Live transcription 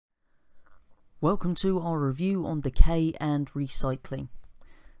Welcome to our review on decay and recycling.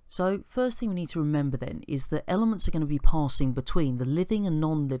 So first thing we need to remember then is that elements are going to be passing between the living and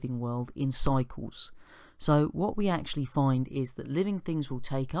non-living world in cycles. So what we actually find is that living things will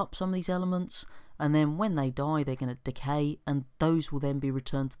take up some of these elements, and then when they die they're going to decay, and those will then be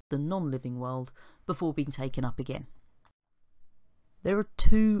returned to the non-living world before being taken up again. There are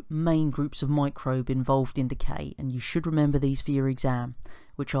two main groups of microbe involved in decay, and you should remember these for your exam,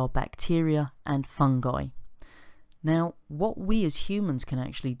 which are bacteria and fungi. Now, what we as humans can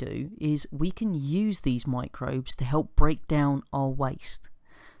actually do is we can use these microbes to help break down our waste.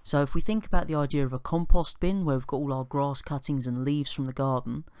 So if we think about the idea of a compost bin where we've got all our grass cuttings and leaves from the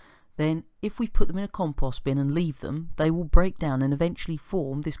garden, then if we put them in a compost bin and leave them, they will break down and eventually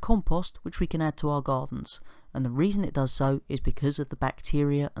form this compost which we can add to our gardens. And the reason it does so is because of the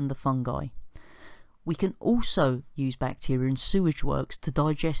bacteria and the fungi. We can also use bacteria in sewage works to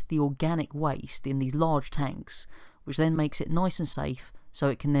digest the organic waste in these large tanks, which then makes it nice and safe so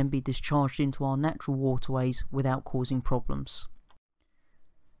it can then be discharged into our natural waterways without causing problems.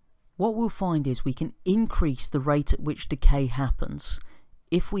 What we'll find is we can increase the rate at which decay happens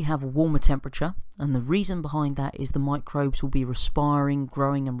if we have a warmer temperature, and the reason behind that is the microbes will be respiring,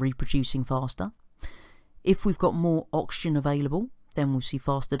 growing and reproducing faster. If we've got more oxygen available, then we'll see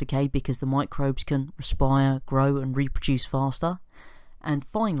faster decay because the microbes can respire, grow and reproduce faster. And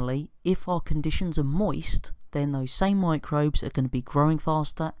finally, if our conditions are moist, then those same microbes are going to be growing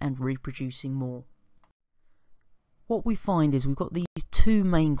faster and reproducing more. What we find is we've got these two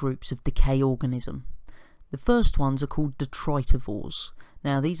main groups of decay organism. The first ones are called detritivores.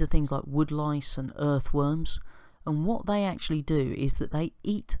 Now these are things like woodlice and earthworms, and what they actually do is that they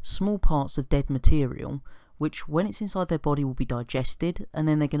eat small parts of dead material which when it's inside their body will be digested, and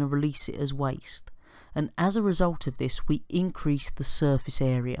then they're going to release it as waste. And as a result of this we increase the surface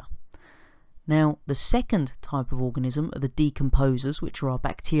area. Now the second type of organism are the decomposers, which are our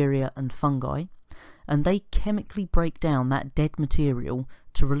bacteria and fungi, and they chemically break down that dead material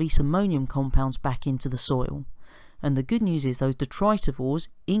to release ammonium compounds back into the soil. And the good news is those detritivores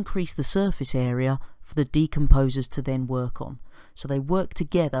increase the surface area for the decomposers to then work on. So they work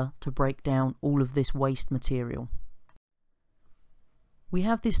together to break down all of this waste material. We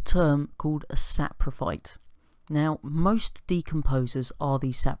have this term called a saprophyte. Now most decomposers are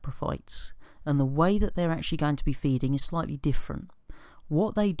these saprophytes, and the way that they're actually going to be feeding is slightly different.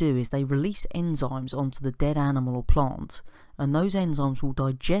 What they do is they release enzymes onto the dead animal or plant, and those enzymes will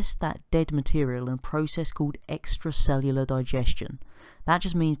digest that dead material in a process called extracellular digestion. That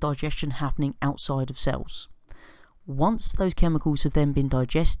just means digestion happening outside of cells. Once those chemicals have then been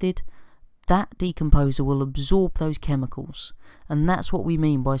digested, that decomposer will absorb those chemicals, and that's what we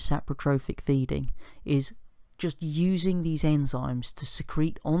mean by saprotrophic feeding, is just using these enzymes to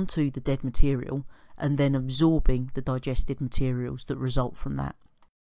secrete onto the dead material and then absorbing the digested materials that result from that.